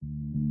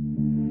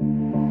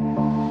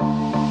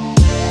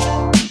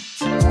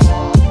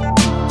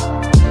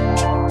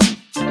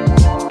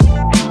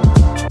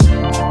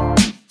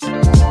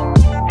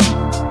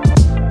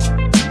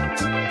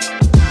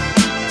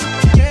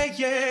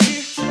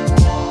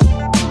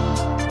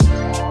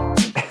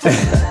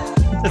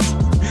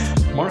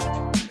Mark.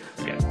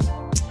 Okay.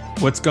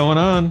 What's going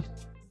on?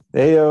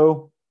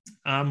 Heyo.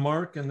 I'm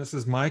Mark, and this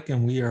is Mike,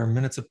 and we are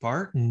minutes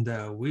apart,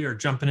 and we are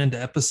jumping into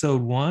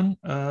episode 1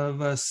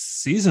 of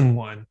season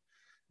 1.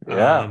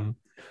 Yeah.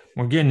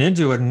 We're getting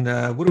into it, and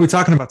what are we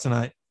talking about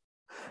tonight?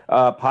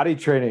 Potty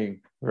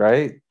training,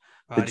 right?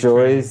 The Potty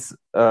joys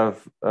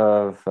of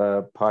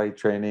potty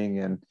training,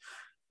 and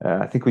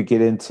I think we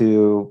get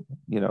into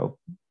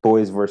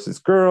boys versus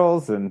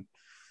girls, and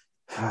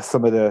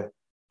some of the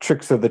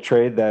tricks of the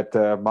trade that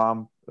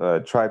mom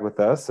tried with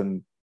us,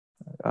 and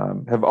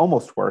have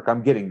almost worked.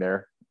 I'm getting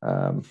there.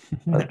 I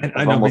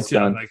know, me too.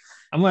 Done.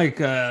 I'm like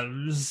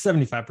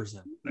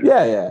 75%.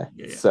 Yeah.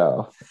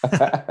 So,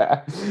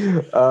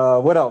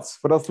 what else?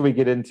 What else do we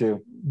get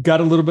into? Got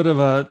a little bit of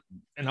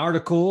an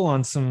article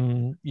on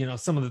some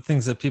of the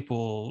things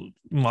that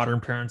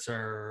modern parents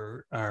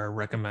are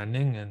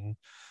recommending, and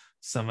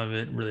some of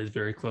it relates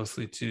very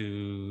closely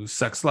to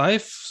sex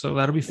life. So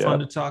that'll be fun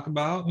to talk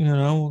about.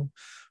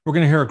 We're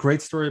going to hear a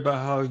great story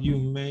about how you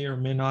may or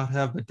may not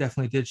have, but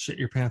definitely did shit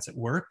your pants at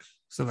work.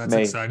 So that's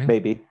exciting.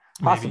 Maybe.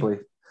 Possibly.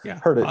 Yeah.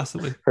 Heard it.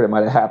 Possibly. Heard it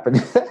might have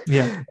happened.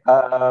 Yeah.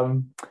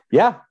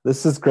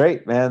 This is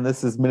great, man.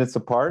 This is minutes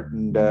apart,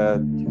 and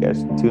you guys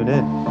should tune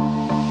in.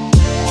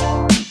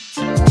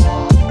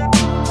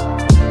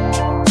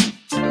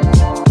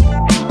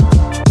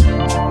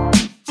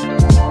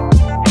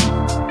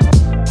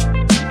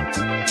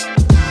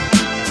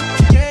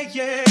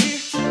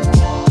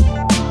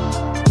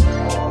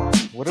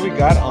 What do we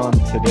got on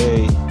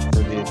today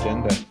for the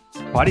agenda?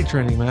 Potty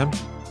training, man.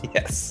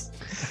 Yes.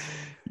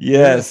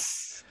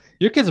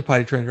 Your kid's a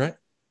potty trained, right?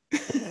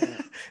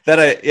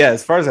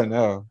 As far as I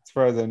know,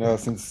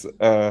 since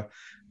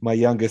my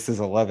youngest is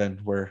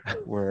 11,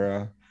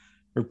 we're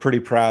pretty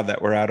proud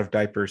that we're out of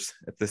diapers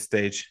at this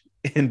stage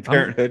in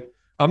parenthood.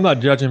 I'm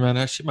not judging, man.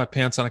 I shit my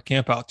pants on a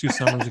camp out 2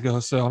 summers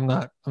ago, so I'm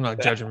not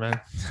judging, man.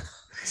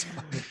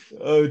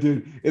 Oh,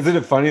 dude, isn't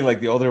it funny?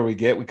 Like, the older we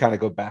get, we kind of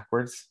go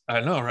backwards.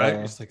 I know, right?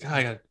 It's like,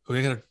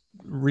 we gotta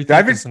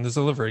rethink this and this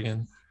over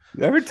again.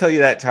 Did I ever tell you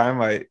that time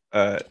I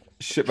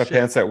shit my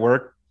pants at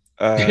work?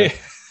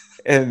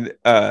 And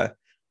I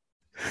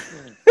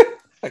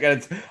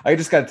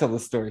just gotta tell the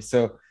story.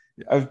 So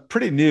I'm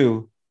pretty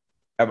new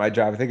at my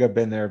job. I think I've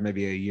been there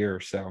maybe a year or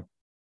so.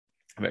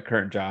 I'm at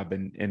current job,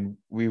 and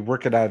we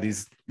work it out of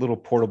these little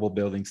portable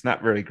buildings,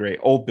 not very great,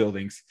 old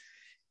buildings.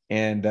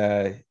 And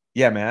man,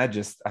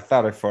 I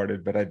thought I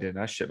farted, but I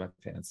didn't. I shit my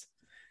pants.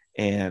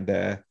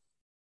 And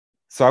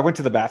so I went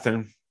to the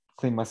bathroom,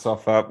 cleaned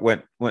myself up,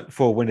 went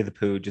full Winnie the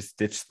Pooh, just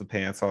ditched the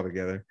pants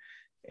altogether,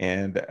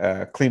 and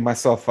cleaned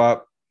myself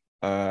up.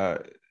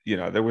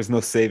 There was no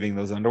saving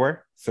those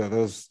underwear, so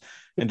those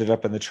ended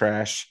up in the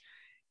trash.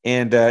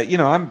 And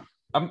I'm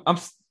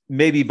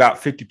maybe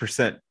about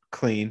 50%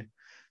 clean,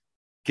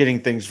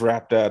 getting things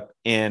wrapped up,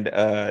 and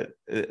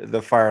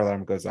the fire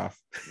alarm goes off.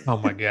 Oh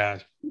my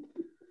god!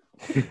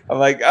 I'm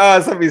like,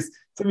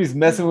 somebody's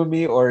messing with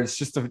me, or it's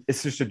just a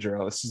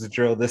drill. It's just a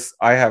drill.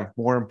 I have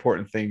more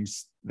important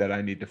things that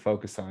I need to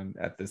focus on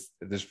at this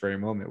very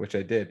moment, which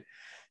I did.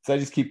 So I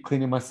just keep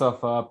cleaning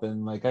myself up,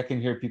 and like I can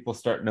hear people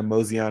starting to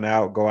mosey on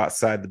out, go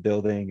outside the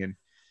building, and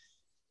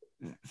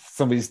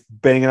somebody's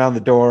banging on the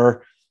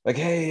door, like,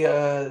 "Hey,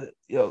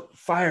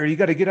 fire! You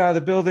got to get out of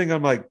the building."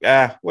 I'm like,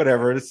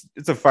 whatever.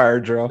 It's a fire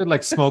drill.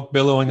 Like smoke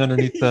billowing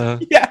underneath the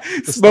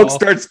the smoke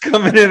starts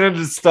coming in under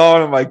the stall,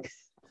 and I'm like,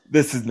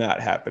 this is not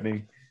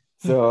happening.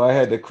 So I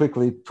had to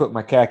quickly put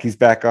my khakis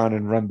back on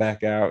and run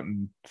back out,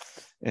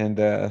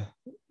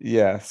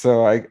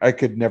 so I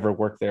could never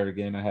work there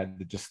again. I had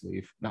to just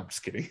leave. No, I'm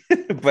just kidding.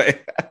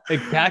 But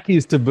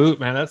khakis to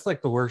boot, man. That's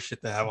like the worst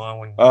shit to have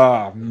on.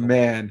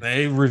 Man,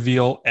 they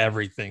reveal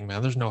everything,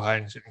 man. There's no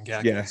hiding shit in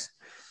khakis. Yeah.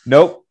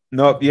 Nope.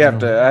 I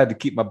had to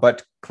keep my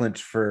butt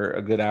clenched for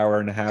a good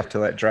hour and a half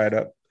till that dried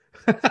up.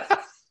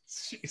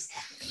 Jeez.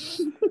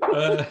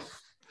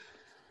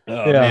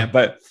 Man,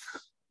 but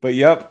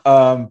yep.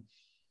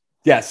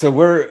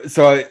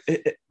 So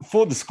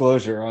full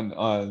disclosure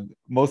on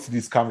most of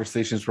these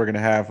conversations we're going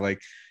to have,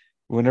 like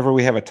whenever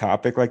we have a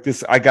topic like this,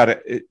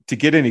 to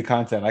get any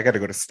content, I got to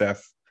go to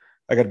Steph.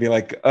 I got to be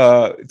like,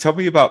 tell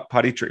me about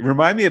potty training.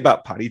 Remind me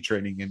about potty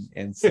training.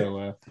 And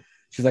so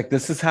she's like,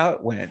 this is how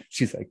it went.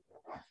 She's like,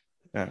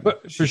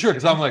 but for sure.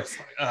 Cause I'm like,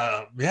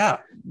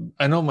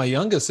 I know my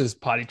youngest is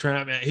potty trained.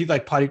 I mean, he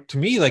potty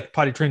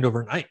trained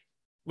overnight.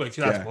 Well, if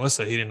you ask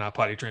Melissa, he did not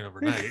potty train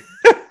overnight.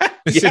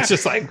 It's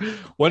just like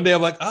one day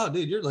I'm like, oh,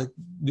 dude, you're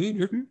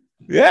in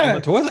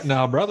the toilet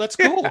now, bro. That's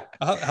cool.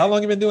 How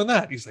long have you been doing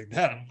that? He's like,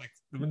 Dad. I'm like,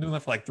 I've been doing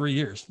that for like 3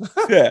 years.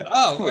 Yeah.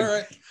 Oh, all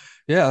right.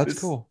 Yeah, that's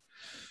cool.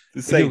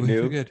 This ain't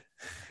new. Good.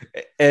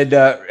 And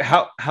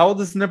how old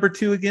is number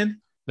 2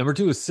 again? Number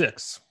 2 is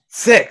 6.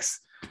 6.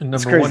 And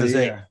number 1 is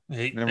 8.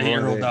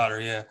 8-year-old daughter.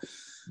 Yeah.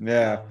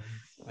 Yeah.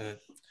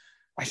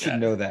 I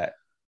should know that.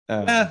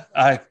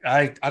 I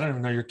don't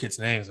even know your kids'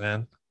 names,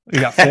 man. You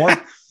got 4?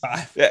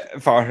 5? Yeah,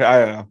 4.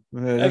 I don't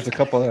know. There's a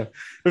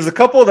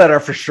couple that are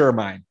for sure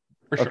mine.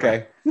 For sure.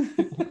 Okay.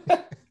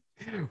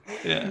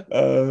 Yeah.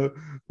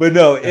 But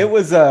no, it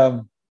was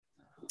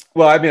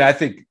Well, I mean, I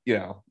think,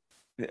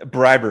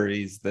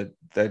 bribery is the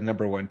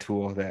number one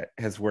tool that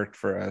has worked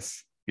for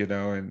us,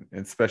 and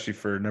especially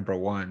for number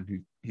one, who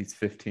he's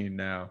 15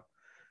 now.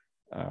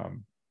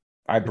 Um,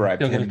 I Did he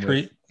bribed still get a him with,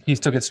 treat? He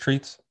still gets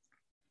treats.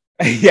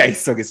 yeah, he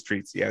still gets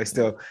treats. Yeah,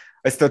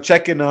 I still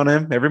check in on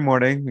him every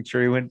morning, make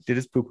sure he did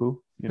his poo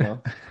poo, did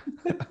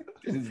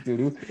his doo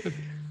doo.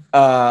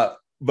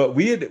 But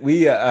we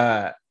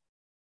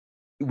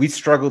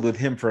struggled with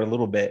him for a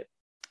little bit,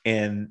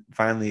 and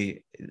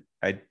finally,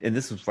 and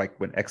this was like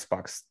when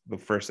the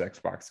first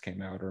Xbox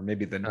came out, or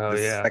maybe Oh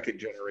the yeah. second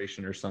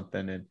generation or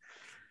something. And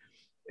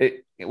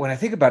when I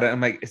think about it,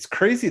 I'm like, it's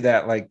crazy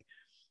that like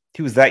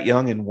he was that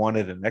young and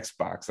wanted an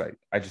Xbox.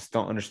 I just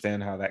don't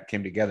understand how that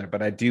came together.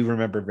 But I do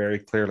remember very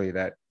clearly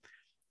that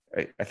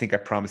I think I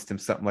promised him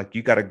something like,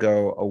 you got to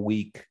go a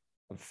week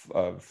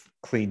of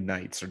clean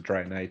nights or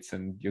dry nights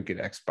and you'll get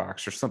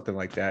Xbox or something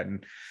like that.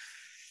 And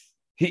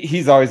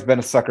he's always been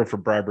a sucker for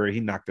bribery.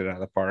 He knocked it out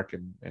of the park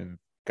and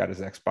got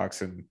his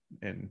Xbox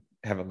and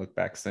haven't looked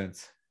back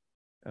since.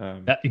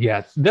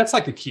 Yeah, that's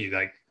like the key.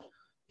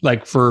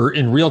 Like for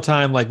in real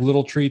time, like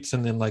little treats,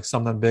 and then like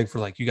something big for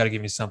like you got to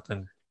give me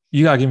something.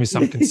 You got to give me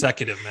something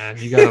consecutive, man.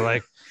 You got to you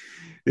got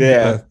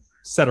Yeah. to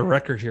set a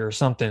record here or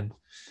something.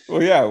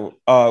 Well, yeah.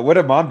 What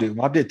did mom do?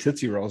 Mom did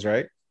Tootsie Rolls,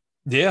 right?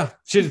 Yeah,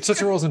 she did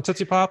Tootsie Rolls and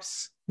Tootsie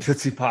Pops.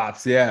 Tootsie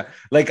Pops. Yeah.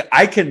 Like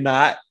I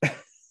cannot,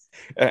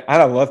 I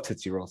don't love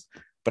Tootsie Rolls,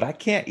 but I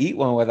can't eat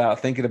one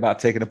without thinking about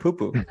taking a poo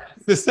poo.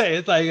 To say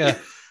it's like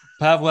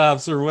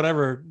Pavlov's or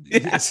whatever.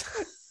 Yeah.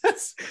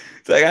 It's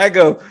like I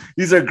go,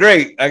 these are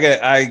great.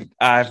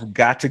 I've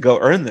got to go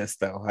earn this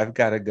though. I've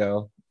got to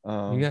go.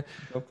 You got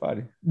Go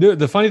potty.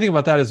 the funny thing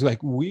about that is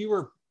like we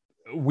were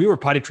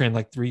potty trained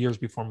like 3 years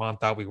before mom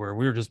thought we were.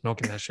 We were just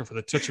milking that shit for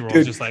the Tootsie Rolls,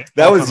 Dude, just like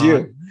that was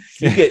you.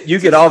 You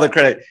get all the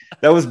credit.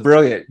 That was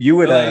brilliant. You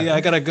would yeah,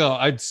 I gotta go.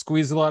 I'd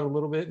squeeze a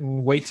little bit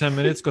and wait 10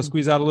 minutes, go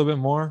squeeze out a little bit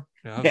more.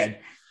 man,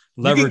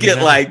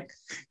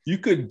 you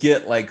could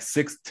get like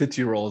 6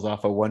 Tootsie Rolls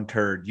off of one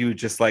turd. You would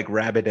just like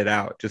rabbit it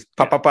out. Just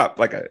pop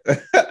like a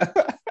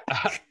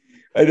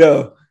I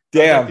know.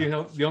 Damn.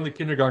 Like the only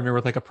kindergartner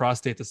with like a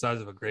prostate the size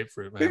of a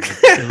grapefruit, man. Like,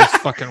 it was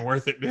fucking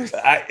worth it, dude.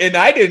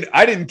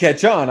 I didn't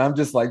catch on. I'm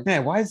just like,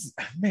 man,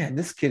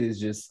 this kid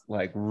is just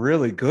like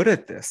really good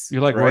at this.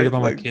 You're like worried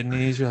about like, my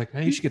kidneys. You're like,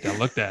 hey, you should get that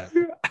looked at.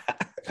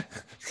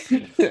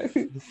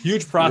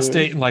 Huge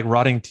prostate and like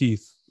rotting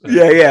teeth.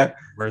 Yeah.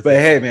 But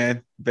hey,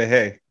 man.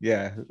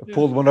 Yeah. I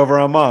pulled one over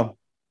on mom.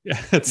 Yeah,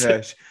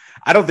 that's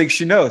I don't think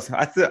she knows.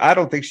 I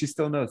don't think she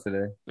still knows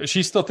today.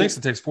 She still thinks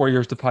it takes 4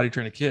 years to potty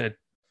train a kid.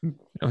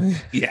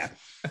 Yeah.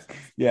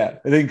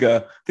 I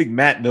think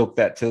Matt milked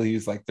that till he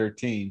was like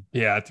 13.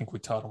 Yeah, I think we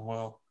taught him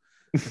well.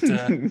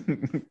 But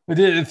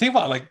the thing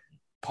about like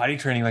potty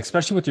training, like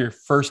especially with your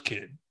first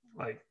kid,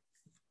 like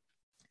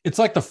it's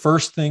like the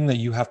first thing that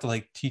you have to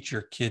like teach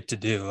your kid to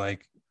do.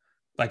 Like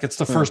it's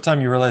the first time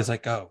you realize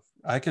like, oh,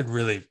 I could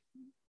really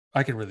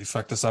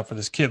fuck this up for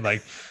this kid.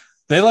 Like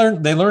they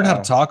learn how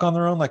to talk on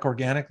their own, like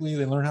organically.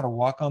 They learn how to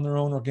walk on their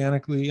own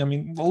organically. I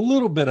mean, a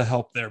little bit of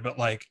help there, but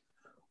like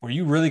where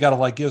you really got to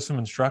like give some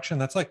instruction,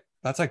 that's like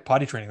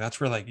potty training.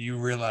 That's where like you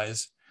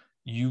realize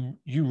you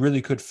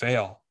really could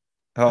fail.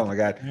 Oh my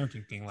God.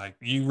 Parenting thing, like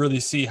you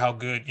really see how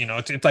good,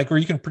 it's like where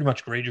you can pretty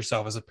much grade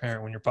yourself as a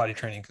parent when you're potty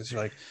training, because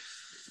you're like,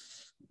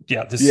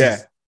 yeah, this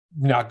is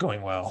not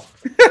going well.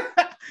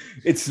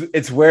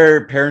 It's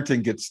where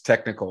parenting gets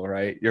technical,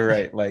 right? You're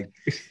right. Like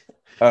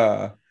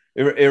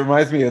it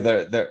reminds me of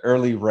the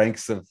early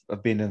ranks of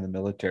being in the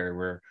military,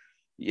 where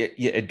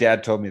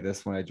dad told me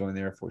this when I joined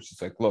the Air Force.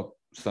 He's like, look,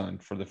 son,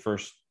 for the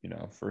first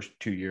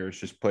 2 years,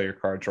 just play your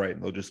cards right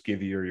and they'll just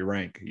give you your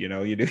rank. You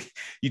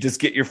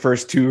just get your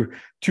first two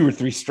or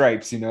three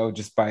stripes,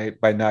 just by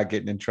not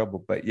getting in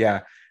trouble. But yeah,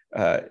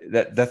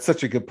 that's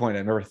such a good point.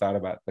 I never thought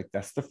about it. Like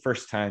that's the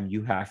first time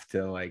you have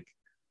to like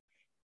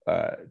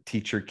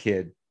teach your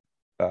kid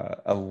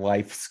a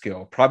life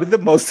skill, probably the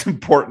most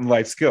important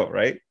life skill,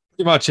 right?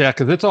 Pretty much, yeah,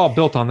 because it's all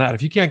built on that.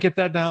 If you can't get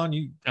that down,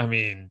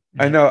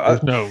 I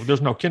know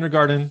there's no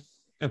kindergarten.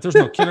 If there's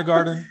no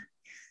kindergarten,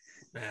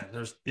 man,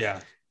 there's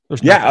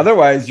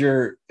otherwise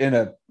you're in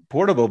a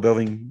portable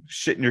building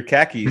shitting your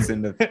khakis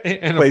and the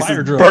and place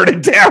is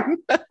burning down.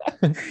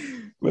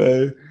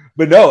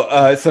 but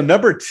no, so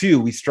number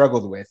 2 we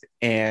struggled with,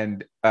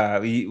 and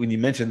when you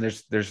mentioned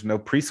there's no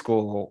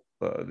preschool,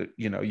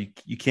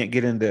 you can't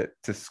get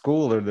into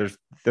school, or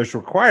there's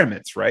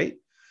requirements, right,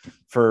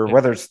 for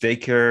whether it's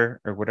daycare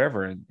or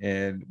whatever,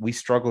 and we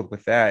struggled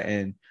with that,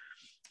 and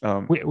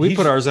we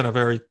put ours in a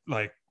very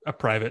like a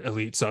private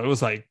elite, so it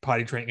was like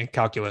potty training and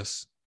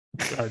calculus.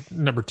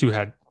 Number 2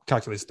 had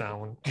calculus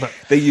down, but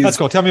let's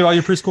go. Tell me about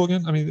your preschool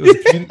again. I mean, it was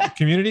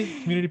community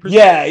preschool.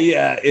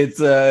 Yeah, it's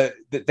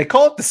they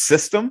call it the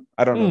system.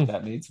 I don't know what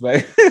that means,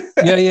 but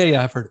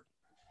yeah, I've heard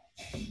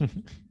it.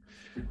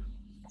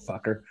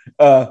 Fucker.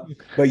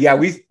 But yeah,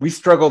 we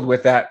struggled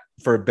with that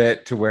for a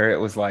bit, to where it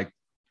was like,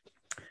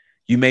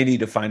 you may need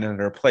to find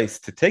another place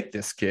to take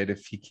this kid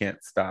if he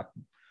can't stop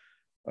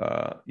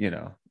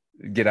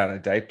get out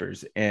of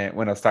diapers. And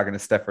when I was talking to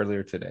Steph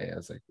earlier today, I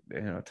was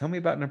like, tell me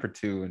about number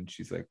two. And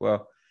she's like,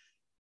 well,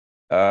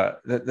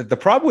 the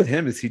problem with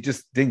him is he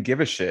just didn't give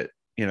a shit,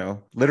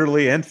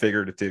 literally and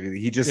figuratively.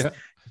 He just Yeah.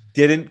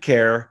 didn't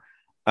care.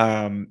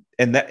 And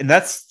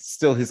that's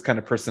still his kind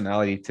of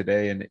personality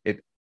today. And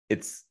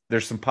it's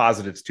there's some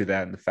positives to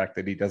that, and the fact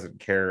that he doesn't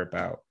care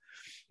about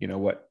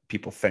what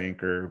people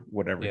think or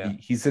whatever. Yeah.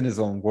 He's in his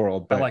own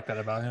world. I But like that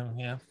about him.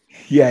 Yeah.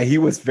 yeah, he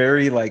was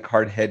very like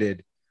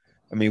hard-headed.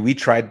 I mean, we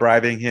tried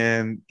bribing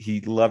him.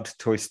 He loved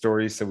Toy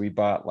Story, so we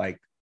bought like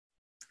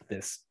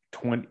this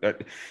 20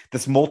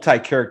 this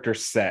multi-character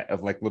set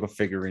of like little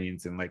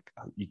figurines, and like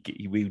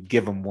we would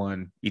give him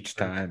one each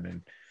time,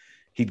 and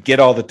he'd get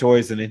all the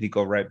toys, and then he'd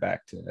go right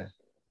back to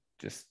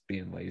just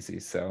being lazy.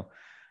 So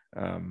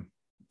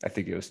I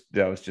think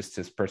that was just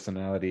his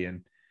personality.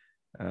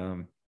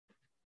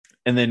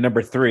 And then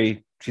number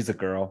three, she's a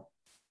girl,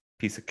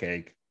 piece of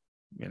cake,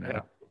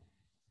 Yeah.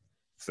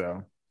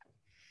 so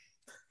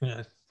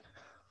Yeah.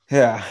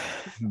 yeah.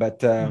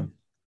 But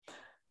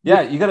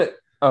yeah, you gotta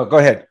go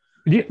ahead.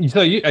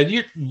 So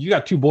you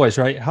got two boys,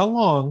 right? How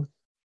long?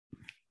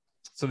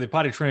 So they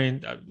potty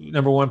trained.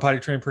 Number one, potty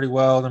trained pretty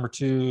well. Number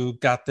two,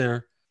 got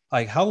there.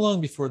 Like, how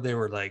long before they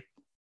were like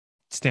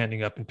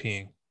standing up and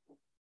peeing?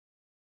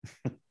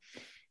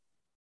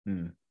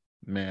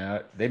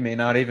 Man, they may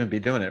not even be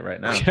doing it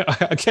right now.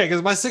 Okay,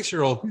 because my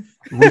 6-year-old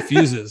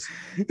refuses.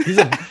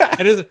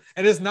 It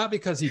is not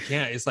because he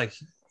can't. It's like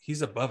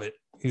he's above it.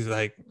 He's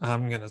like,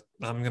 I'm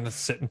gonna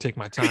sit and take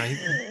my time.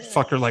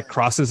 Fucker like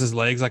crosses his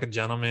legs like a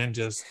gentleman.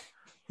 Just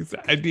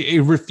he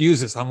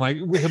refuses. I'm like,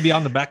 he'll be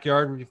on the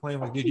backyard. We'll be playing.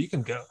 I'm like, dude, you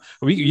can go.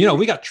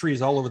 We got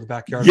trees all over the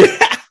backyard.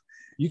 Yeah,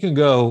 You can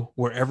go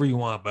wherever you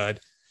want,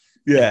 bud.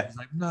 yeah. He's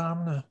like, no,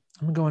 I'm gonna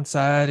go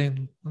inside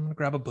and I'm gonna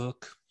grab a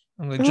book.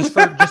 I'm like, just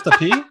a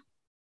pee.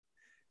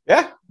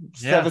 Yeah,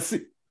 just Yeah. have a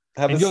seat.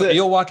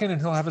 You'll walk in and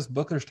he'll have his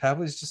book or his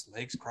tablet. He's just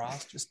legs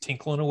crossed, just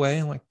tinkling away.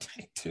 I'm like,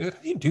 dang, dude,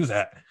 how do you do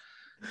that?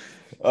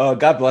 Oh,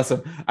 God bless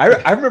him.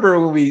 I remember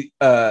when we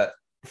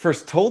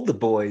first told the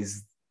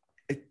boys,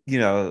 I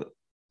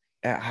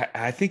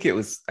think it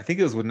was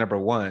with number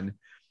one,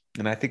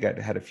 and I think I'd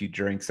had a few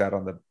drinks out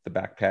on the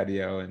back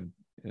patio, and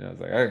I was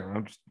like,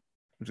 I'm just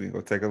gonna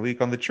go take a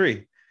leak on the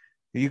tree.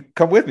 You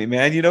come with me,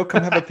 man.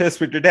 Come have a piss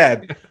with your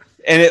dad.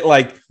 And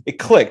it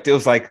clicked. It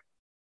was like,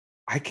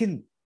 I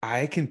can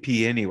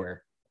pee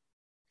anywhere.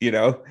 It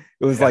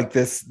was like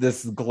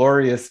this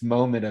glorious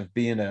moment of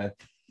being a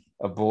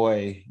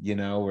boy,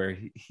 where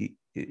he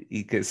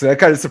could. So that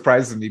kind of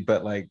surprises me.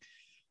 But like,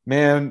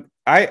 man,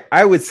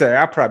 I would say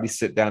I probably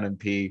sit down and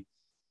pee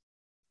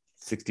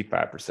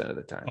 65% of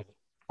the time.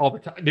 All the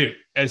time, dude.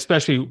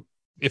 Especially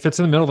if it's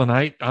in the middle of the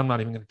night, I'm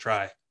not even going to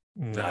try.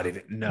 Not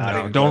even.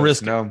 Don't close.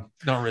 risk no. it.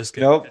 Don't risk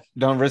it. Nope.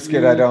 Don't risk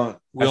it. I don't.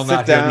 We'll I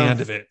not hear the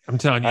end of it. I'm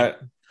telling you.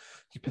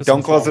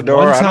 Don't close the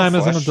door. One time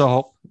as an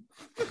adult.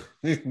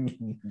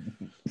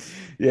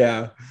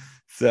 Yeah.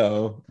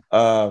 So,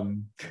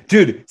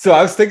 dude. So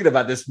I was thinking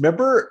about this.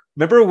 Remember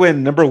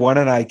when number one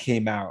and I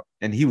came out,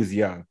 and he was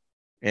young,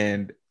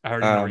 and I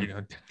already know where you're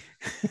going.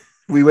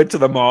 we went to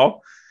the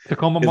mall,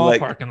 Tacoma Mall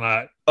parking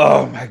lot.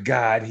 Oh my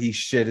God, he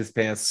shit his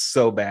pants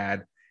so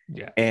bad.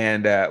 Yeah.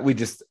 And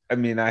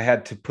I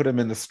had to put him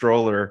in the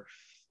stroller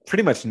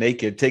pretty much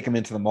naked, take him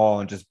into the mall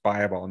and just buy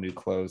him all new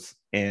clothes.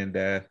 And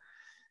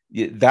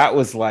that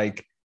was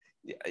like,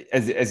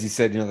 as you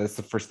said, that's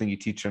the first thing you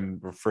teach them,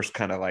 or first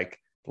kind of like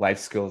life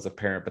skill as a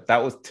parent. But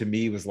that was, to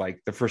me, was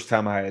like the first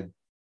time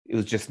it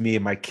was just me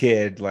and my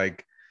kid.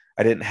 Like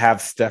I didn't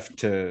have Steph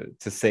to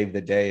save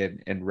the day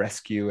and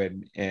rescue,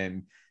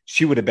 and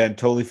she would have been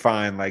totally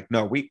fine. Like,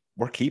 no,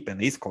 we're keeping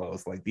these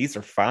clothes. Like, these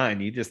are fine.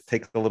 You just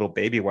take a little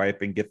baby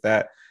wipe and get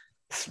that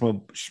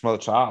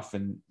smooch off.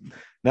 And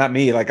not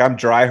me. Like, I'm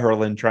dry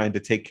hurling trying to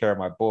take care of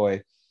my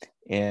boy.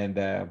 And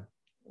I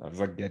was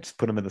like, yeah, just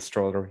put him in the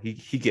stroller.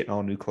 He getting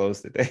all new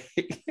clothes today.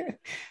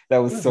 That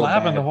was so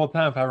laughing bad. The whole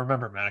time, if I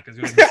remember, man, because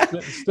he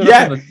stood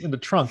up in the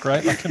trunk,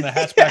 right? Like in the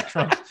hatchback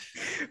trunk.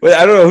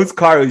 Well, I don't know whose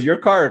car it was, your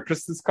car or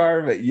Kristen's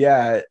car, but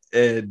yeah.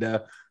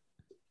 And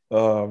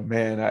oh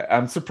man,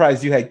 I'm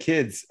surprised you had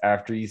kids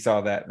after you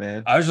saw that,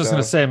 man. I was just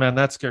gonna say, man,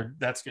 that scared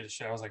the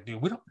shit. I was like,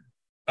 dude, we don't.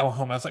 I went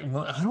home. I was like,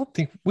 no, I don't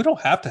think we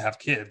don't have to have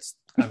kids.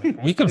 I mean,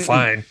 we can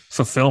find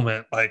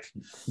fulfillment like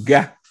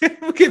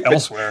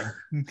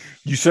elsewhere.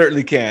 You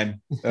certainly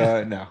can.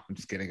 No, I'm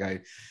just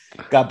kidding.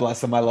 God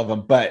bless him. I love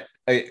him. But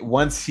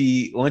once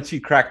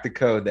you crack the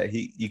code that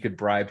you could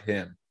bribe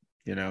him,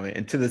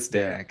 and to this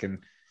day,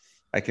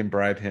 I can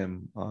bribe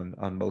him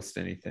on most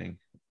anything.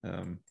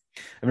 I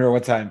remember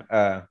one time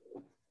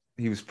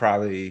he was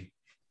probably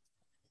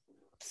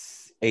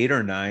 8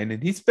 or 9,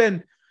 and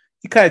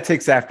he kind of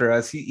takes after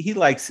us. He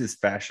likes his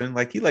fashion.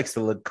 Like, he likes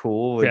to look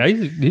cool.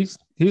 And, yeah,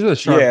 he's a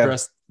sharp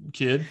dressed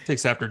kid.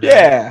 Takes after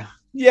dad.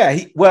 Yeah.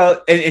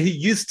 And he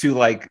used to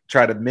like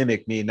try to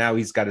mimic me. Now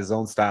he's got his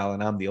own style,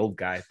 and I'm the old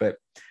guy. But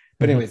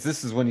anyways,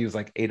 this is when he was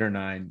like 8 or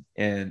 9,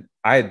 and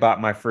I had bought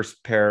my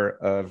first pair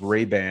of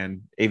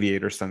Ray-Ban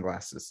aviator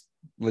sunglasses.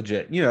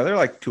 Legit, they're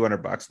like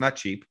 $200, not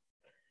cheap.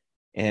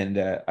 And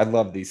I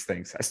love these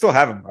things. I still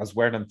have them. I was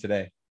wearing them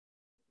today.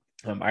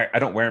 I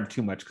don't wear them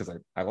too much because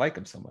I like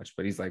them so much.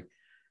 But he's like,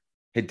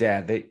 "Hey,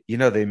 Dad,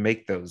 they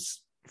make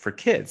those for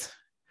kids."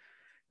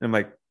 And I'm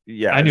like,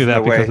 "Yeah, I knew there's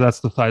no that because way." that's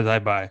the size I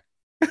buy.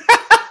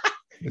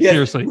 Yeah,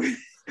 Seriously.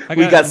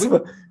 we got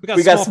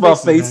small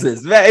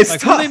faces. Man, it's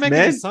like, who are they tough, making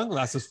man. these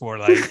sunglasses for?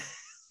 Like,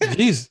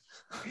 geez.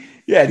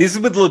 Yeah, these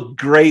would look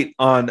great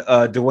on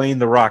Dwayne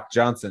the Rock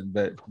Johnson,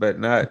 but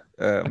not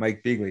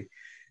Mike Bigley.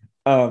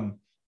 And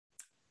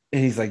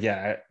he's like,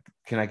 "Yeah,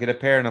 can I get a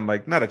pair?" And I'm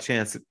like, "Not a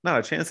chance, not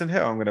a chance in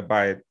hell. I'm going to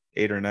buy an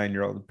 8 or 9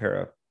 year old a pair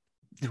of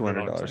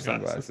 $200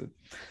 sunglasses."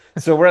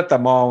 So we're at the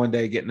mall one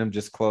day getting them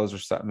just clothes or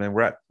something, and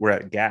we're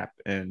at Gap,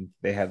 and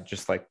they have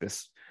just like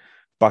this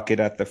bucket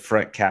at the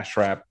front cash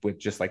wrap with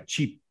just like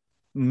cheap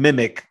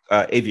mimic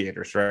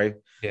aviators, right?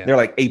 Yeah. They're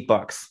like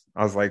 $8.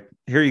 I was like,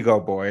 "Here you go,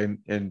 boy,"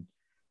 and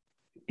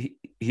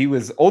he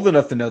was old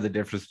enough to know the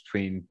difference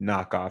between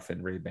knockoff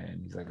and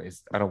Ray-Ban. He's like,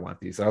 "I don't want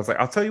these." So I was like,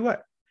 "I'll tell you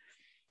what.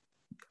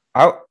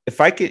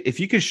 If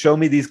you could show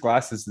me these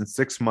glasses in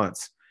 6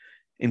 months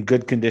in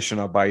good condition,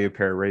 I'll buy you a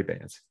pair of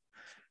Ray-Bans."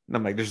 And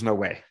I'm like, "There's no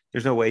way.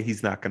 There's no way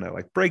he's not gonna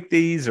like break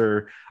these."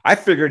 Or I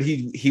figured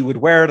he would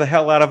wear the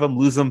hell out of them,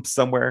 lose them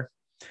somewhere.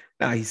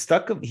 Now he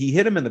stuck them. He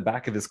hid them in the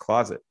back of his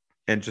closet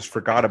and just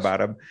forgot about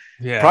them.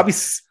 Yeah.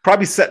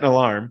 Probably set an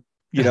alarm.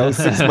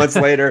 6 months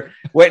later,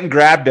 went and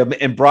grabbed them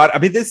and brought. I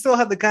mean, they still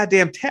have the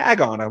goddamn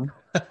tag on them.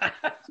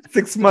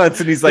 6 months,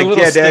 and he's like,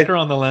 little "Yeah, sticker Dad."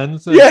 on the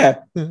lens. Yeah,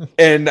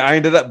 and I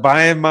ended up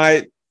buying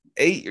my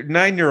 8 or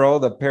 9 year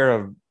old a pair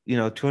of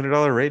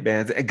 $200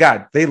 Ray-Bans. And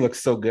God, they look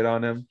so good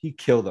on him. He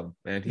killed them,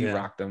 man. He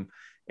rocked them.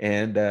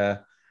 And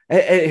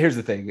here's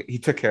the thing: he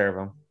took care of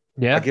them.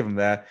 Yeah, I'll give him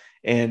that.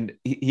 And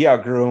he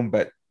outgrew them,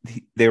 but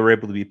they were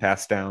able to be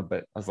passed down.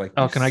 But I was like,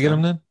 "Oh, can I get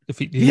them then? If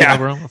he yeah,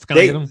 outgrow them, can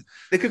I get them?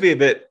 They could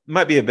be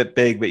might be a bit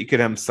big, but you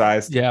could have them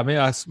sized. Yeah, may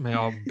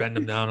I'll bend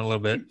them down a little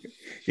bit.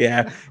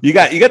 Yeah, you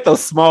got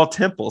those small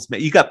temples, man.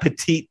 You got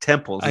petite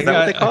temples. Is that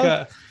what they call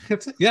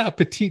it? Yeah,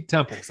 petite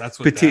temples. That's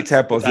what petite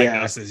temples.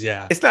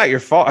 Yeah, it's not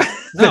your fault.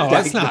 No,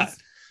 it's not.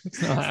 It's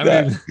not.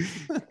 I mean,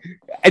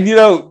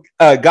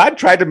 and God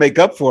tried to make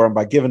up for him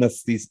by giving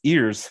us these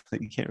ears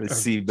that you can't really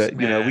see, but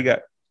we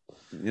got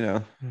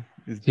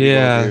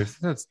yeah,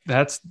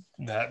 that's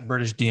that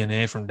British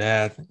DNA from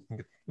Dad.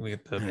 We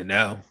get the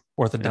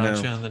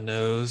orthodontia on the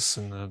nose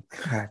and the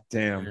God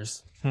damn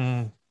ears.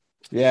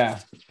 Yeah.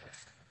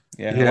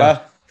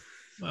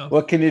 Well,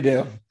 what can you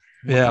do?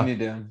 What can you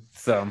do?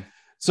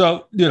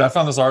 So, dude, I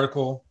found this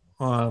article.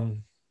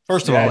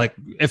 First of all, like,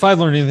 if I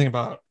learned anything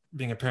about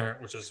being a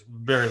parent, which is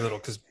very little,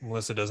 because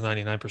Melissa does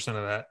 99% of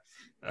that.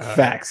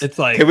 Facts. It's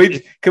like,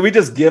 can we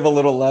just give a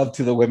little love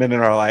to the women in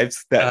our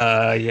lives?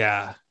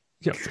 Yeah,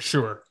 for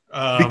sure.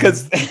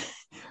 Because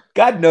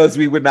God knows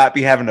we would not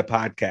be having a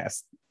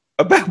podcast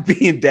about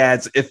being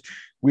dads if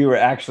we were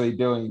actually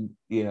doing,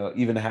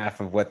 even half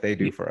of what they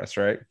do for us,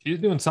 right? You're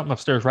doing something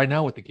upstairs right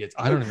now with the kids.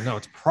 I don't even know.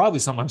 It's probably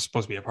something I'm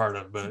supposed to be a part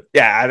of, but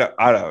yeah,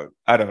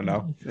 I don't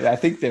know. I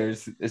think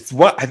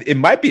it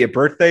might be a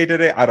birthday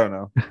today. I don't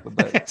know.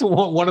 It's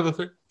one of the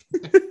three.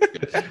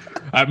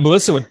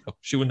 Melissa would know.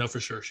 She would know for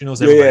sure. She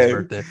knows everybody's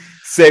birthday.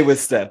 Say with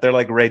Steph. They're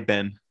like Rain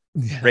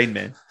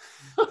Man.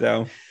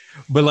 So,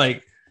 but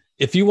like,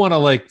 if you want to,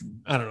 like,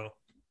 I don't know.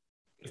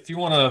 If you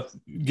want to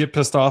get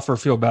pissed off or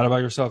feel bad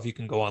about yourself, you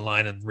can go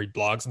online and read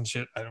blogs and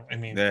shit.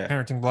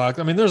 Parenting blogs.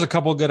 I mean, there's a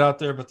couple good out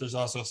there, but there's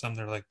also some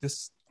that are like,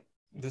 this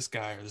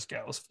guy or this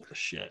gal is full of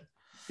shit.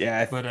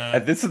 Yeah,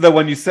 but this is the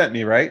one you sent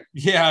me, right?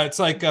 Yeah, it's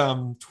like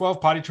 12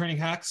 potty training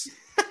hacks.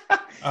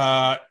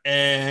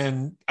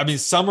 And I mean,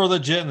 some are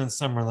legit, and then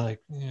some are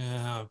like,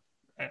 yeah,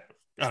 I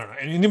don't know.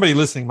 And anybody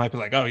listening might be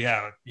like, oh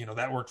yeah,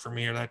 that worked for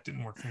me or that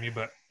didn't work for me.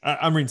 But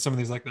I'm reading some of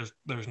these like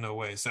there's no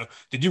way. So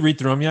did you read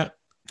through them yet?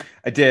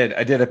 I did.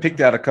 I picked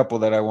out a couple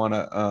that I want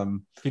to.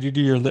 Did you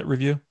do your lit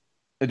review?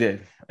 I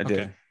did.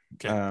 Okay,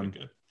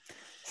 good.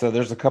 So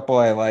there's a couple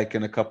I like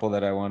and a couple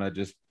that I want to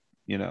just,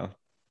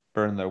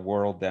 burn the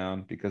world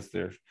down because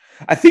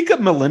I think a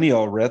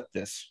millennial read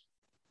this.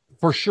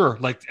 For sure.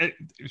 Like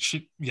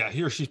he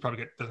or she's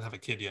probably doesn't have a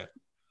kid yet.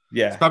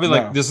 Yeah. It's probably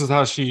like, this is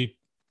how she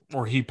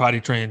or he potty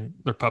trained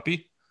their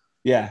puppy.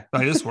 Yeah.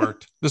 Like, this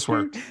worked.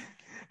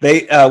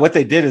 They, what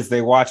they did is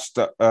they watched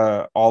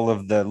all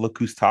of the Look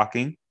Who's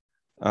Talking.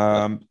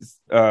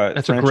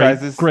 That's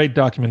franchises. A great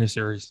documentary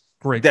series.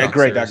 Great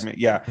document.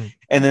 Yeah. Mm-hmm.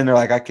 And then they're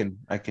like, I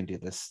can do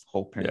this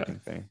whole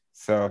parenting thing.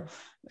 So,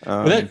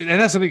 and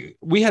that's something.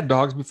 We had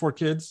dogs before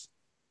kids,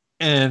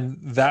 and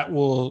that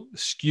will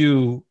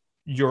skew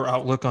your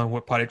outlook on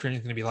what potty training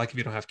is going to be like if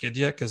you don't have kids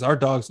yet. Because our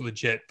dogs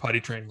legit potty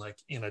train like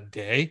in a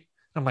day.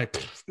 I'm like,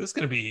 this is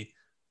going to be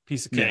a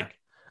piece of cake.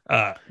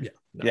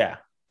 Yeah.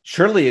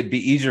 Surely it'd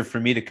be easier for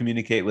me to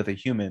communicate with a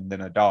human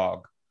than a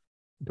dog.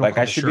 Like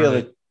I should be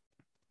able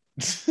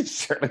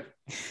to.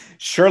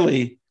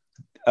 Surely,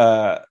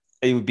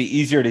 it would be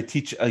easier to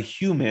teach a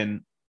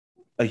human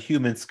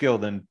skill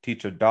than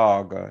teach a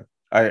dog.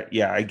 I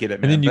get it,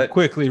 man. And then you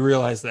quickly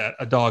realize that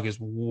a dog is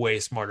way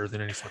smarter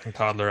than any fucking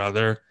toddler out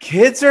there.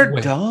 Kids are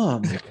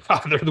dumb.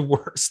 They're the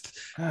worst.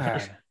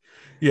 God.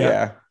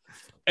 Yeah.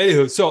 Yeah.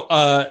 Anywho, so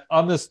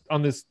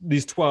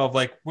these 12,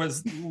 like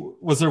was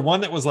there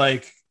one that was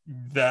like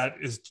that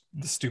is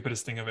the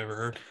stupidest thing I've ever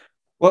heard?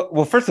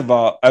 Well, first of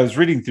all, I was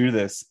reading through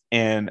this,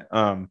 and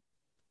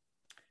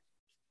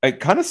it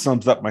kind of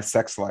sums up my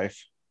sex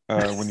life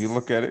when you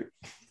look at it.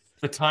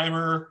 The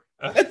timer,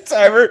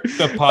 Timer.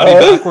 the potty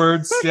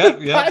backwards.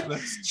 Yep, yep.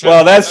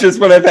 Well, that's just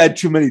when I've had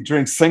too many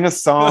drinks. Sing a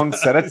song,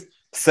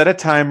 set a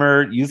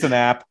timer, use an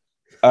app,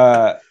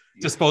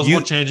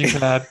 disposable changing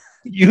pad,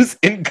 use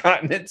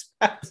incontinence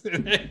pads.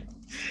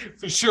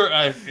 For sure.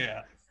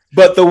 Yeah.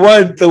 But the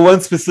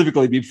one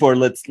specifically before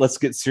let's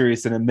get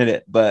serious in a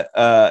minute. But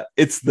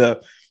it's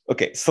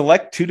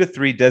select 2 to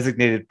 3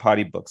 designated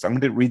potty books. I'm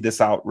going to read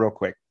this out real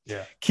quick.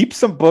 Yeah. Keep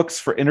some books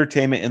for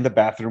entertainment in the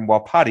bathroom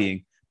while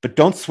pottying, but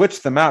don't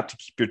switch them out to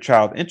keep your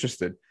child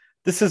interested.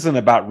 This isn't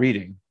about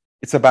reading.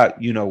 It's about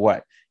you know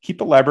what.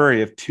 Keep a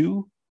library of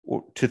 2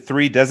 to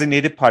 3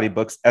 designated potty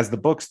books as the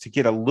books to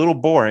get a little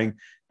boring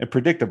and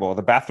predictable.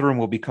 The bathroom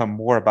will become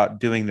more about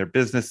doing their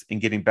business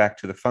and getting back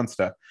to the fun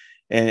stuff.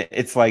 And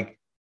it's like,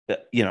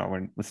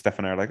 when Steph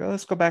and I are like, oh,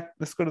 let's go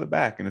to the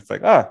back. And it's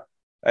like, I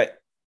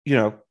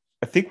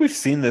think we've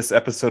seen this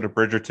episode of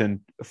Bridgerton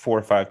 4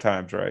 or 5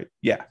 times, right?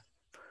 Yeah.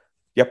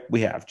 Yep,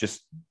 we have.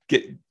 Just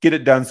get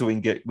it done so we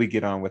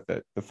get on with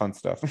the fun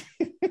stuff.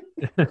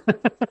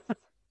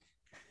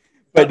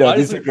 But no,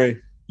 these are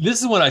great.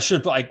 This is what I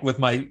should like with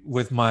my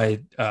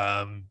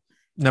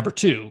number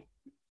 2.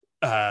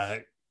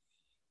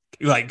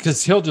 Like,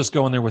 because he'll just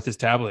go in there with his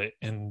tablet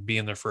and be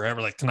in there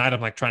forever. Like tonight,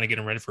 I'm like trying to get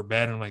him ready for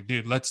bed, and I'm like,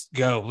 dude, let's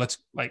go.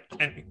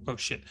 Oh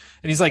shit.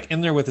 And he's like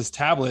in there with his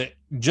tablet,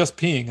 just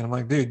peeing, and I'm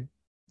like, dude,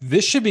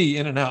 this should be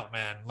in and out,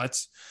 man.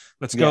 Let's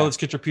go. Yeah. Let's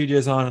get your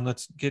PJs on, and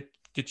let's get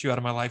you out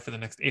of my life for the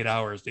next 8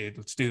 hours, dude.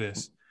 Let's do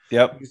this.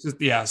 Yep.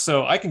 Yeah.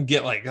 So I can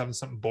get like having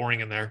something boring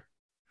in there.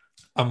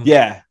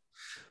 Yeah.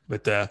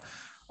 But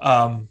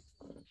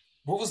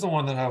what was the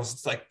one that I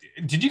was like,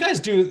 did you guys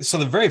do? So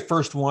the very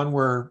first one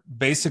where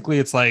basically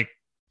it's like,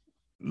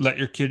 let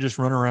your kid just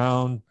run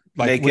around.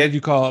 Like, naked. What did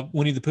you call it?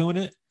 Winnie the Pooh in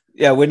it?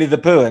 Yeah. Winnie the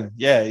Pooh.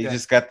 Yeah. You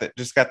just got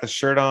the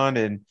shirt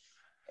on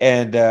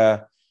and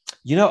I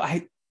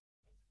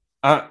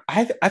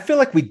feel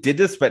like we did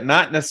this, but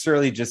not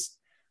necessarily just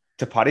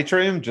to potty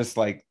train him, just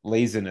like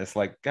laziness.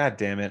 Like, God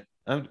damn it.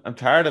 I'm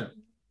tired of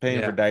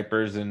paying for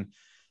diapers and,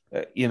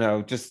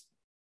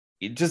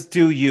 just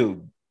do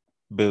you,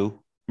 boo.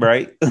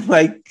 Right?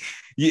 Like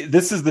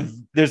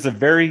there's a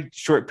very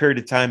short period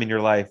of time in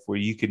your life where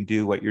you can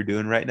do what you're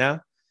doing right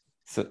now.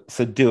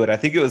 So do it. I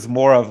think it was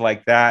more of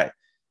like that.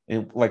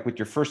 And like with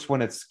your first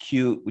one, it's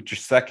cute. With your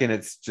second,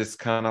 it's just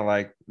kind of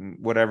like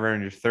whatever.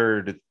 And your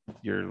third,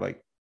 you're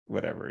like,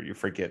 whatever. You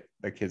forget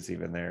the kid's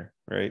even there.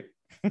 Right?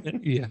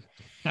 Yeah.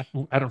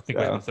 I don't think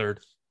we have a third.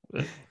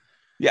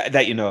 Yeah.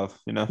 That you know of,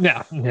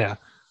 Yeah. Yeah.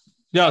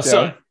 Yeah.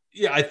 So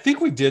yeah, I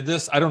think we did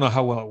this. I don't know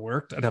how well it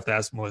worked. I'd have to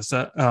ask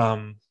Melissa.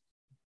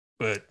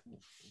 But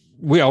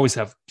we always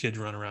have kids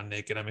run around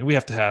naked. I mean, we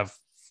have to have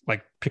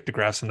like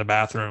pictographs in the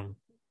bathroom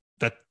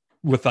that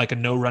with like a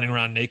no running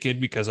around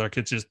naked because our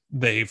kids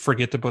they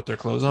forget to put their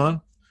clothes on.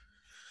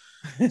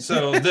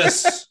 So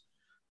this,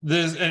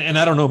 and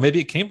I don't know, maybe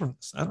it came from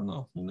this. I don't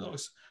know. Who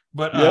knows?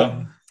 But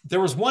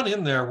there was one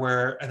in there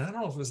where, and I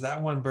don't know if it was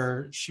that one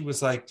where she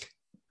was like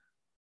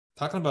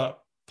talking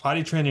about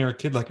potty training her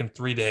kid like in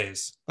 3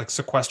 days, like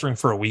sequestering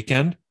for a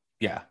weekend.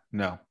 Yeah.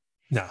 No.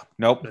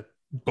 Nope.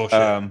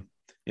 Bullshit.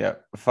 Yeah,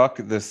 fuck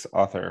this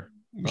author.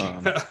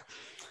 Yeah,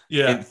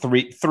 in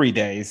 3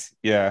 days.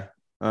 Yeah,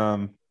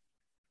 I'm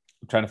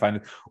trying to find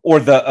it. Or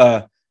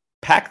the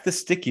pack the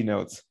sticky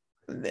notes.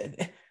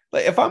 Like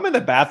if I'm in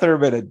the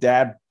bathroom and a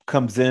dad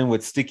comes in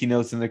with sticky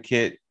notes in the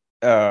kit,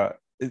 what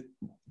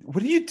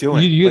are you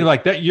doing? You're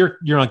like that.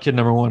 You're on kid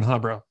number 1, huh,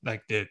 bro?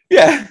 Like, dude.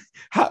 Yeah.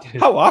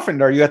 How often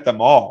are you at the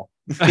mall?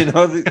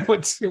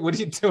 What are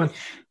you doing?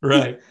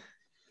 Right.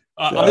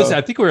 Honestly,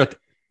 I think I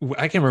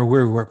can't remember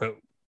where we were, but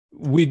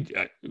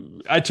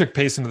I took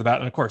Payson to the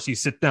bathroom. Of course, you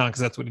sit down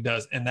because that's what he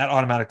does. And that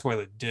automatic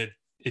toilet did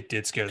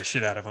scare the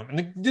shit out of him.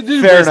 And the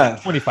dude weighs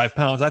like 25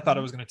 pounds. I thought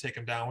I was going to take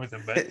him down with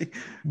him, but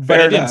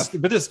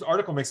this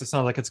article makes it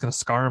sound like it's going to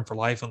scar him for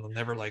life, and they'll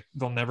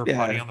never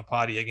potty on the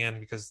potty again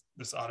because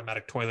this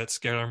automatic toilet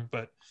scared him.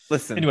 But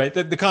listen, anyway,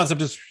 the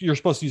concept is you're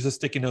supposed to use the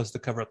sticky notes to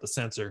cover up the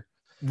sensor.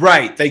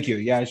 Right. Thank you.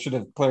 Yeah, I should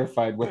have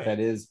clarified what that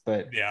is,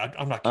 but yeah,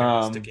 I'm not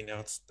carrying sticky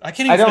notes. I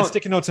can't even find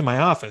sticky notes in my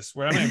office.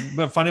 Where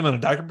find them in a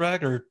diaper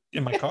bag or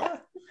in my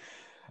car.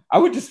 I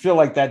would just feel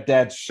like that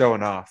dad's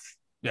showing off.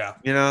 Yeah.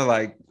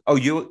 Like,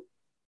 you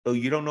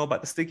don't know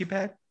about the sticky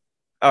pad?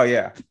 Oh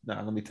yeah.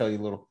 No, let me tell you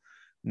a little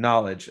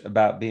knowledge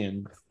about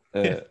being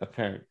a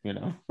parent.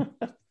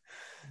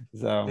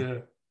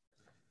 So,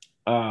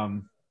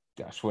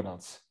 gosh, what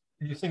else?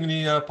 You sing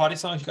any potty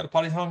songs? You got a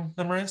potty song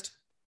memorized?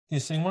 Can you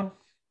sing one?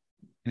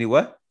 Any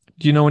what?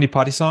 Do you know any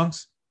potty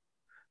songs?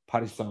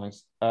 Potty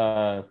songs.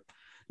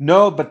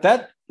 No, but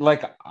that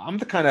I'm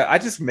the kind of I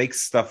just make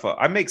stuff up.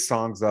 I make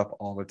songs up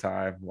all the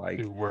time. Like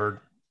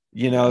word.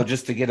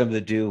 Just to get them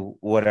to do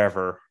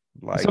whatever.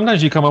 Like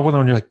sometimes you come up with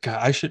one and you're like,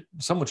 God,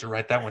 someone should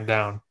write that one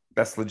down.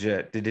 That's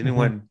legit. Did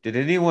because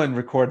anyone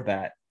record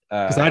that?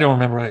 I don't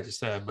remember what I just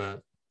said,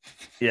 but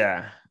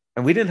Yeah.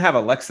 And we didn't have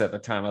Alexa at the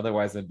time.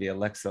 Otherwise, it'd be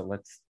Alexa,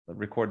 let's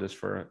record this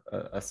for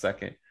a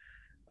second.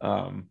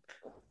 Um,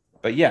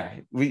 but yeah,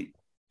 we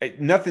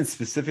nothing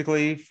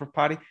specifically for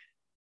potty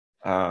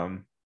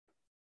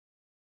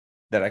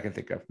that I can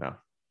think of now.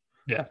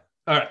 yeah.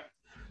 All right.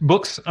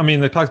 Books. I mean,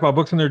 they talked about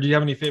books in there. Do you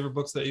have any favorite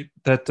books Oh,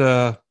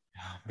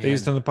 they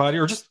used man. in the potty,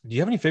 or just do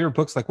you have any favorite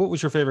books? Like, what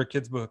was your favorite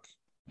kids book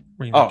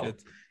when you were Oh,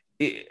 kids?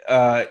 it,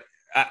 I,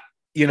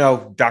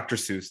 Dr.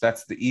 Seuss.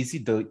 That's the easy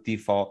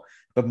default.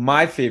 But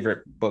my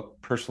favorite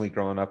book, personally,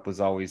 growing up, was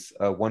always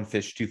One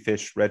Fish, Two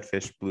Fish, Red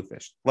Fish, Blue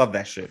Fish. Love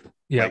that shit.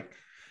 Yeah, Like,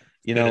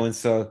 good. and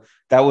so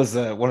that was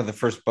one of the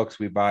first books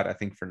we bought, I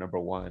think, for number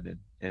one,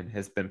 and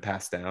has been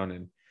passed down.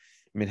 And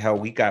I mean, hell,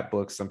 we got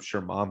books I'm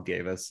sure mom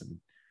gave us, and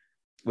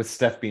with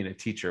Steph being a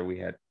teacher, we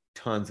had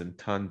tons and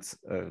tons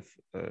of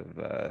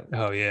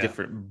Oh yeah,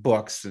 different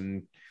books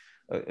and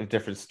of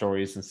different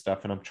stories and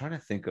stuff. And I'm trying to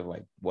think of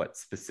like what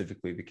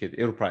specifically the kid.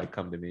 It'll probably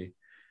come to me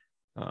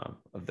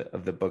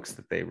of the books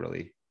that they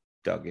really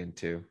dug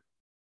into.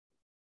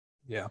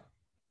 yeah.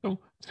 Oh,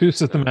 Two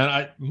System So,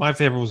 Man. My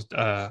favorite was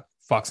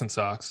Fox and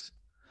Socks,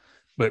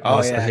 but oh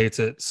Melissa yeah, hates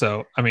it.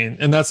 So I mean,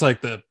 and that's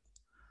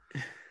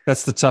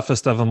the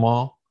toughest of them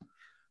all.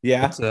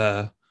 yeah. It's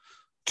To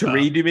uh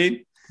read, you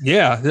mean?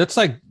 yeah, that's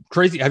like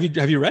crazy. Have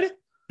you read it?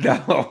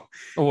 No,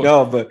 Oh,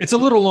 no, but it's a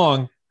little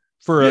long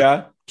for a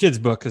yeah. kid's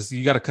book because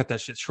you got to cut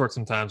that shit short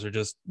sometimes, or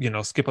just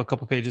skip a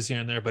couple pages here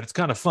and there. But it's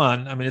kind of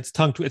fun. I mean,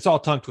 it's all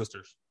tongue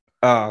twisters,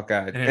 Oh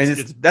god, and and it's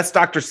it's that's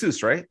Dr.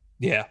 Seuss, right?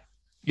 yeah,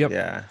 yep.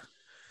 Yeah.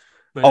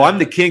 But Oh, I'm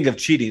the king of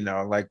cheating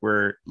though. Like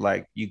we're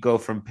like you go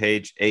from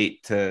page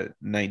 8 to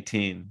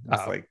 19.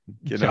 It's like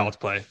child's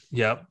play.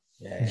 Yep,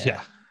 yeah, yeah.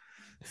 yeah.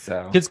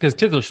 So Kids, because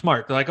kids are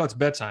smart. They're like, oh, it's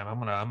bedtime.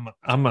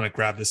 I'm gonna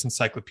grab this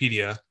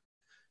encyclopedia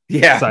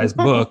yeah, size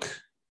book.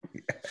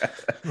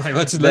 Like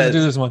let's do the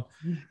this one.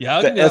 Yeah,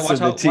 I can the do that. S Watch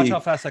of the how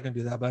T. fast I can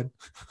do that, bud.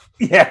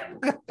 Yeah.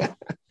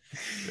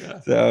 Yeah.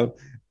 So,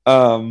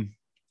 um,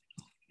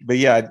 but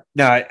yeah,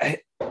 no,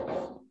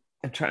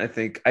 I'm trying to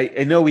think.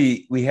 I know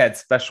we had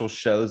special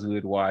shows we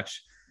would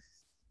watch,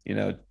 you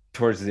know,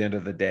 towards the end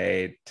of the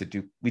day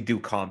we do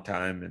calm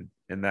time,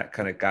 and that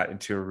kind of got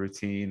into a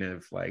routine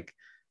of like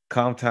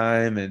calm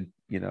time, and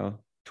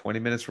 20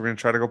 minutes we're gonna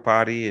try to go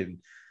potty, and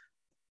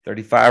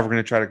 35 we're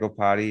gonna try to go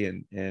potty,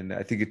 and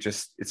I think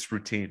it's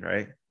routine,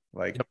 right?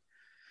 Like Yep.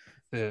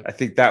 Yeah. I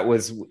think that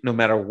was no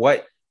matter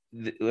what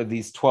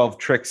these 12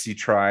 tricks you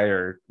try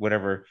or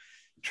whatever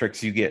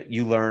tricks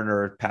you learn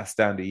or pass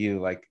down to you,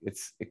 like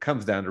it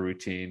comes down to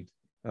routine.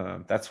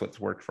 That's what's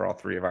worked for all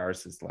three of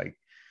ours is like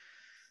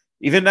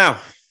even now,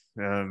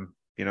 you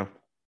know,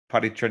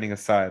 potty training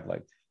aside,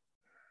 like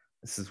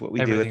this is what we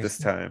do at Everything's this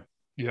time.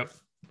 yep.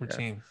 Yeah.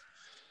 Routine.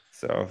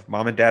 So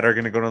mom and dad are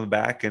going to go to the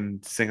back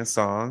and sing a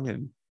song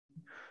and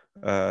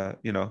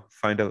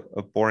find a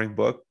boring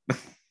book,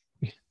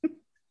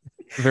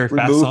 Very fast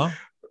remove song.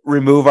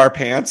 remove our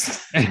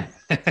pants.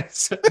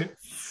 So,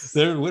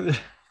 there would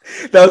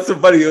That was so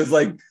funny. It was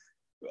like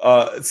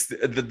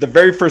the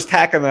very first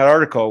hack on that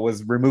article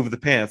was remove the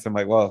pants. I'm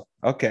like, well,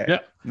 okay, yeah.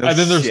 no And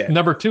then there's shit.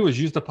 number two is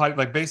use the potty,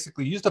 like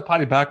basically use the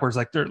potty backwards,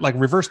 like they're like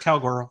reverse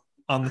cowgirl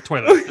on the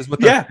toilet is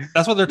what Yeah,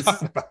 that's what they're this is,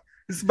 talking about.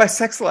 this is my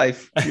sex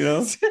life. You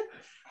know.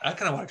 I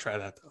kind of want to try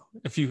that though.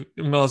 If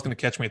Mella's going to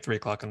catch me at 3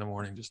 o'clock in the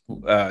morning, just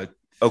Going.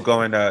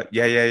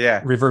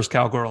 Yeah. reverse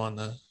cowgirl on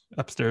the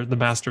upstairs, the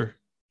master.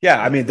 Yeah,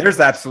 I mean,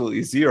 there's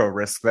absolutely zero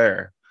risk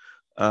there.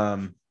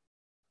 Um,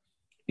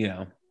 you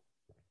know.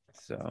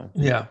 So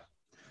Yeah.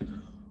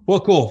 Well,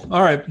 cool.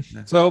 All right.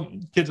 So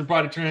kids are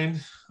potty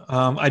trained.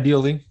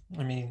 Ideally,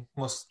 I mean,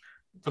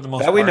 for the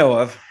most that we part. know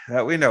of.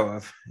 That we know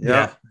of. Yeah.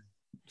 Yeah.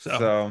 So,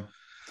 So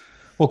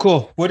well,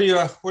 cool. What do you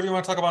want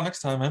to talk about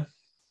next time, man?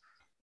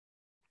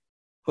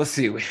 let's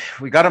see.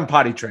 We got them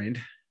potty trained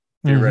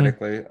Mm-hmm.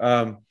 theoretically.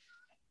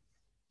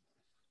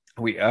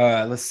 We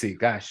let's see.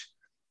 Gosh.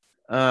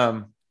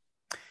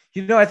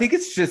 I think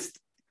it's just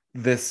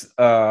this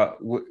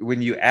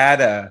when you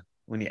add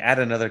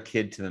another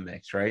kid to the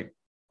mix, right?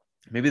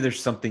 Maybe there's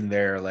something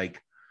there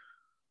like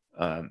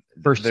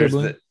First there's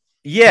sibling. the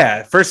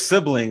yeah, first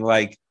sibling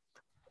like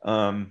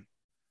um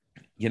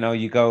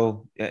you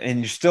go and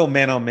you're still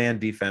man on man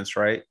defense,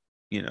 right?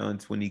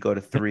 It's when you go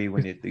to three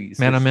when you Man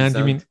switch on to man. Do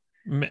you zone.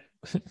 mean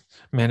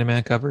man to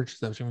man coverage? Is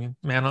that what you mean?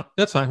 Man on.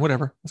 That's fine.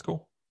 Whatever. That's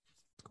cool.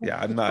 Yeah,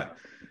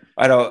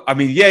 I don't. I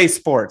mean, yay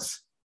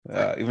sports.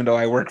 Even though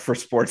I work for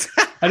sports.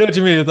 I know what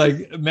you mean. It's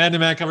like man to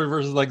man coverage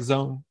versus like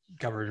zone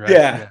coverage, right?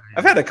 Yeah, Yeah.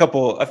 I've had a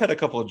couple. I've had a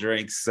couple of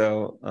drinks,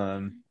 so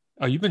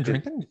Oh, you've been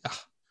drinking? Ugh,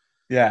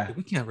 yeah.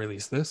 we can't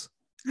release this.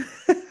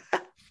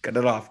 Cut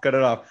it off. Cut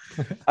it off.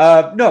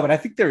 No, but I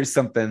think there is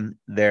something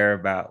there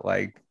about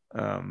like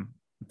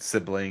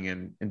sibling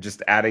and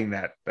just adding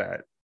that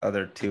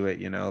other to it.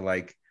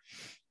 Like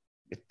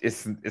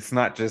it's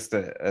not just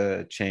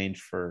a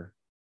change for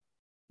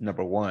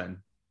number one,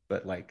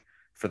 but like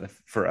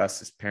for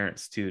us as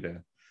parents too,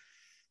 to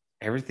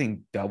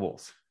everything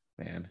doubles,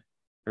 man.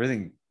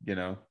 Everything.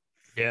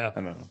 Yeah,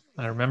 I don't know.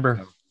 I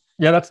remember.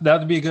 Yeah, that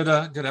would be a good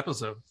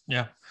episode.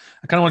 Yeah,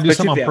 I kind of want to do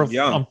Especially some if on they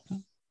have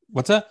young.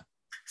 what's that?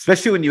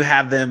 Especially when you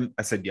have them.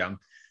 I said young.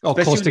 Oh,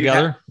 Especially close when you have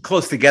together.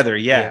 close together.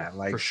 Yeah, Yeah, for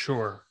like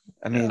sure.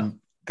 I mean,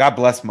 God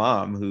bless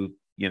mom, who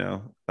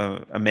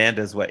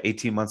Amanda's what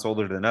 18 months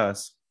older than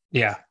us.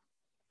 Yeah,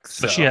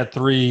 but she So had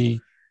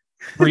three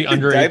under 18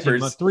 months,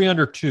 diapers. three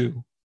under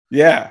two.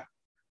 Yeah,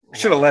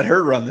 should have Wow. let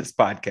her run this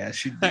podcast.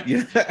 She,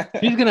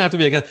 She's gonna have to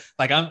be a good.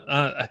 Like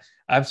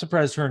I'm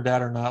surprised her and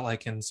dad are not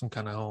like in some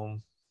kind of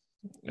home,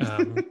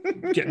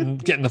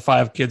 getting the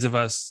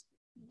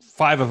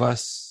five of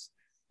us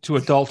to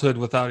adulthood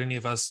without any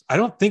of us. I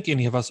don't think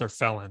any of us are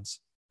felons.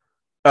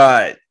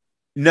 uh,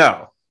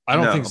 no, I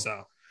don't think no,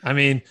 so. I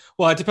mean,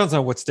 well, it depends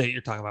on what state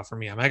you're talking about. For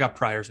me, I mean, I got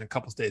priors in a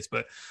couple states,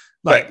 but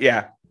like, but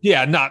yeah,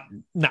 yeah, not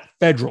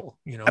federal.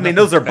 You know, I mean, nothing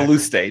those are federal. blue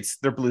states.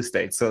 They're blue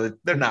states, so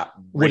they're not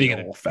What are you real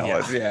gonna?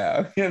 fellas.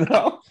 Yeah. Yeah, you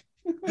know.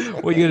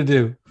 What are you gonna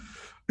do?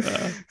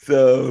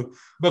 So,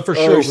 But for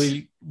sure,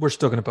 we're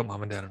still gonna put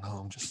mom and dad in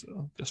home, just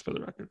for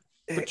the record.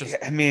 But just,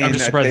 I mean, I'm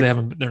just surprised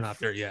they're not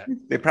there yet.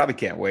 They probably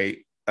can't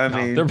wait. I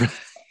No, mean,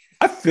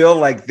 I feel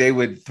like they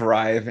would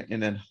thrive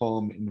in a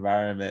home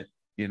environment,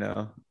 you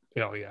know,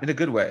 oh yeah, in a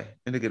good way,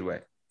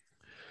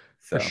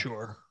 So,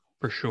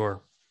 for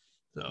sure.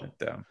 So,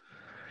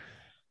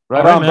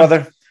 right right, on, man.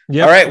 brother.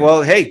 Yep. All right.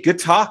 Well, hey, good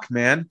talk,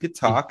 man. Good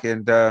talk.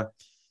 And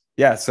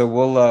yeah, so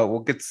we'll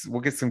get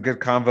some good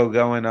convo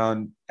going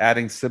on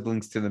adding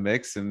siblings to the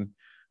mix and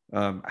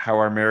how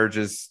our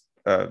marriages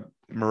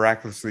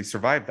miraculously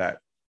survive that.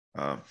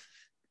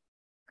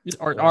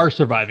 Are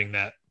surviving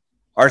that.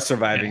 Are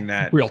surviving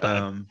that real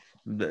time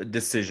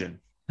decision.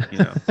 You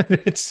know,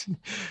 it's we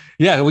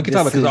could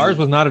talk about because ours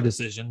was not a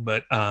decision,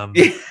 but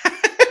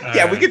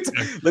yeah, we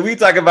can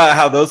talk about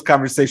how those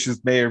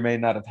conversations may or may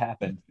not have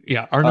happened.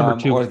 Yeah, our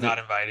number two was not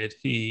invited.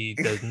 He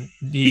doesn't.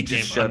 He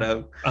just showed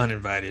up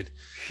uninvited.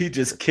 He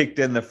just kicked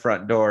in the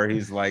front door.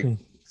 He's like,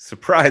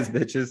 "Surprise,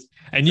 bitches!"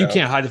 And you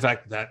can't hide the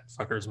fact that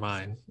fucker's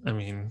mine. I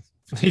mean,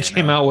 he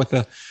came out with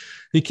that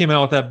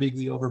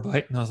bigly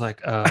overbite, and I was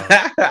like,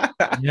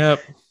 "Yep,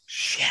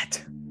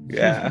 shit,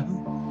 yeah,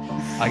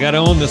 I got to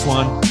own this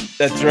one."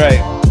 That's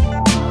right.